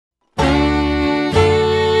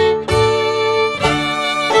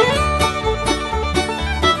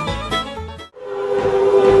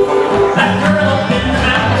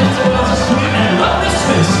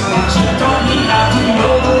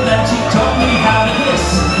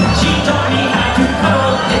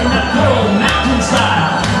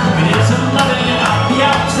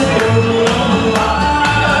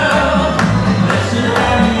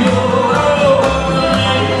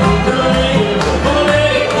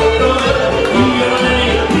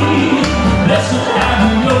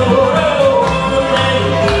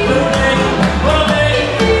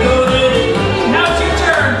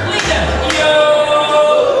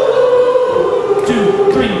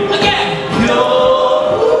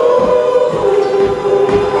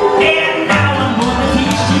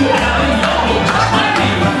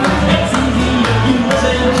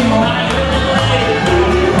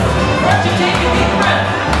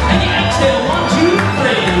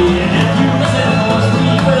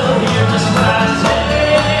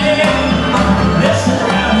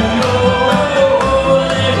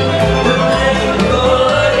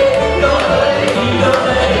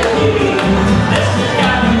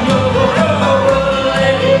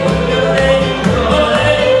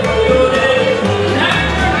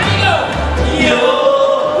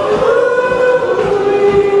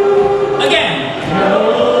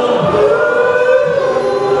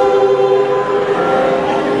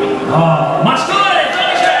Oh, machst du das?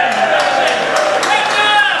 Dankeschön! Great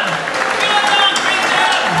job! Vielen Dank, great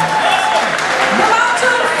job! The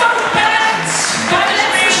Mountain Folk Band, beim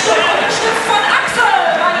letzten Stück unterstützt von Axel,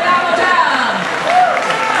 meine Damen und Herren.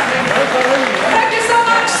 Thank you so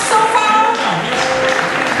much so far.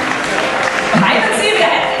 Meinen Sie, wir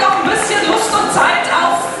hätten noch ein bisschen Lust und Zeit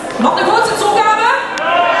auf noch eine kurze Zugabe?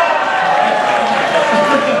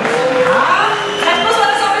 Vielleicht muss man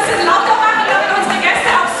das noch ein bisschen lauter machen, damit unsere Gäste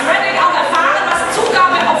aus Reading auch erfahren, was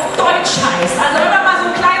Zugabe auf Deutsch heißt. Also wenn wir mal so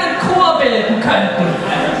einen kleinen Chor bilden könnten.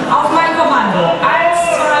 Auf mein Kommando. 1,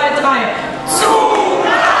 2, 3.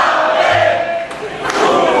 Zugabe!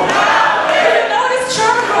 Zugabe! Do you know this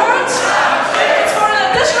German word? It's for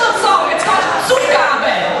an additional song. It's called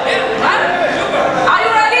Zugabe. Are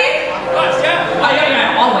you ready? Oh,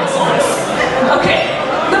 yeah, always. Okay.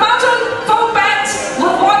 The Mountain Folk Band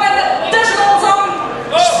will want an additional song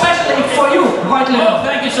especially for you, Reutlingen. Oh,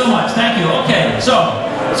 thank you so much. Thank you. Okay, so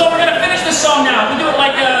we're gonna finish this song now. We do it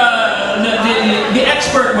like the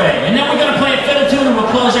expert way, and then we're gonna play a fiddle tune, and we'll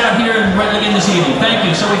close out here in Reutlingen this evening. Thank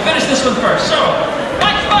you. So we finish this one first. So,